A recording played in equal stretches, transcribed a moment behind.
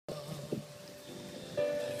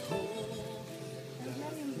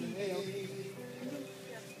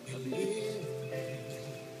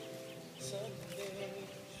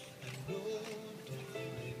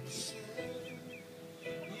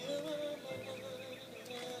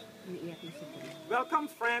Welcome,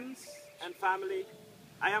 friends and family.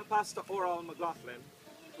 I am Pastor Oral McLaughlin.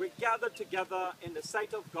 We're gathered together in the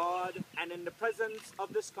sight of God and in the presence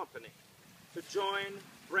of this company to join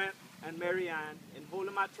Brent and Mary Ann in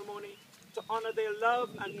holy matrimony, to honor their love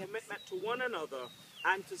and commitment to one another,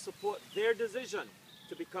 and to support their decision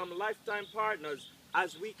to become lifetime partners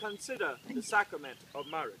as we consider the sacrament of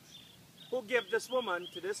marriage. Who gave this woman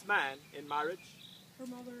to this man in marriage? Her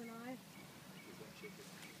mother and I.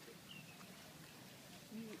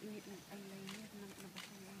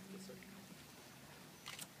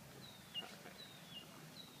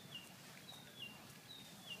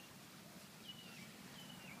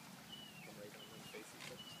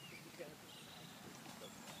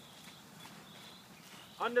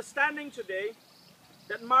 Understanding today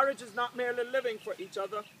that marriage is not merely living for each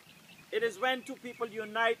other. It is when two people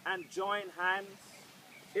unite and join hands.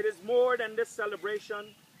 It is more than this celebration,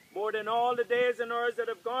 more than all the days and hours that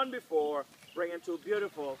have gone before, bringing two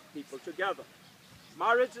beautiful people together.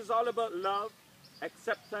 Marriage is all about love,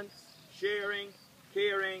 acceptance, sharing,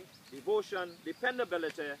 caring, devotion,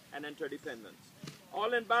 dependability, and interdependence.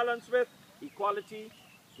 All in balance with equality,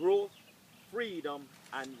 growth, freedom,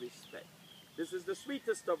 and respect. This is the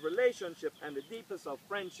sweetest of relationships and the deepest of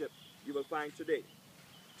friendship you will find today.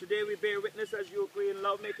 Today we bear witness as you agree in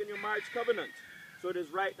love making your marriage covenant. So it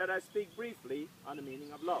is right that I speak briefly on the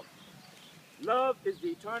meaning of love. Love is the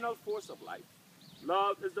eternal force of life.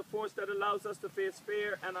 Love is the force that allows us to face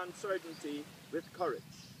fear and uncertainty with courage.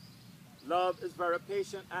 Love is very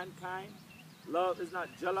patient and kind. Love is not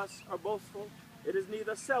jealous or boastful. It is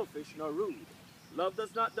neither selfish nor rude. Love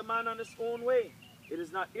does not demand on its own way. It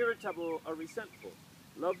is not irritable or resentful.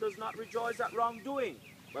 Love does not rejoice at wrongdoing,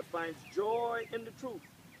 but finds joy in the truth.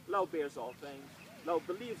 Love bears all things. Love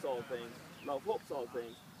believes all things. Love hopes all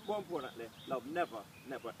things. More importantly, love never,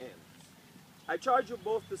 never ends. I charge you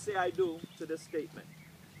both to say I do to this statement.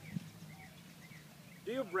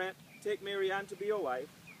 Do you, Brent, take Mary Ann to be your wife?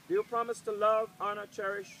 Do you promise to love, honor,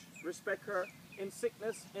 cherish, respect her in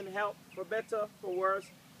sickness, in health, for better, for worse,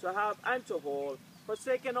 to have and to hold,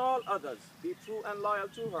 forsaking all others, be true and loyal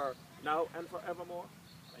to her, now and forevermore?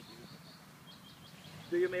 I do.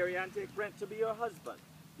 Do you, Mary Ann, take Brent to be your husband?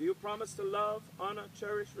 Do you promise to love, honor,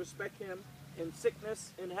 cherish, respect him in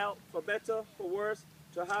sickness, in health, for better, for worse,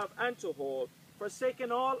 to have and to hold,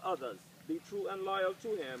 forsaking all others, be true and loyal to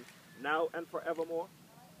him, now and forevermore?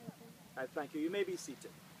 I thank you. You may be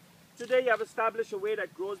seated. Today you have established a way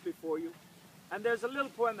that grows before you, and there's a little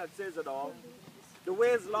poem that says it all. The way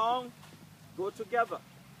is long, go together.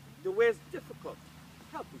 The way is difficult,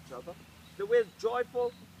 help each other. The way is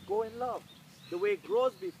joyful, go in love. The way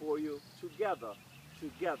grows before you, together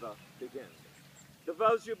begins. The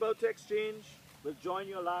vows you're about to exchange will join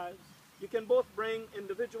your lives. You can both bring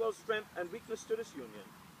individual strength and weakness to this union.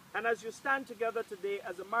 And as you stand together today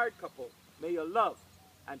as a married couple, may your love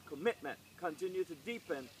and commitment continue to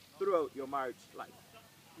deepen throughout your marriage life.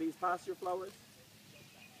 Please pass your flowers.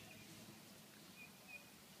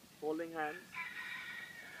 Holding hands.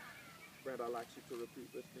 Brent, I'll ask you to repeat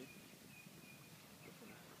with me.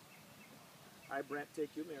 I, Brent,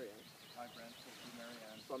 take you, Mary Ann. I, Brent, take you, Mary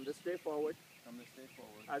Ann. From this day forward. From this day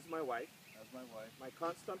forward. As my wife. As my wife. My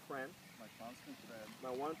constant friend. My constant friend.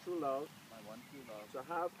 My one true love. My one true love. To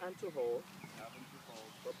have and to hold. To have and to hold.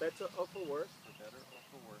 For better or for worse. For better or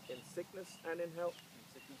for worse. In sickness and in health. In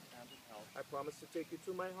sickness and in health. I promise to take you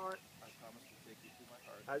to my heart. I promise to take you to my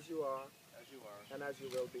heart. As you are. As you are. And as you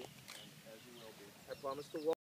will be. And as you will be. I promise to walk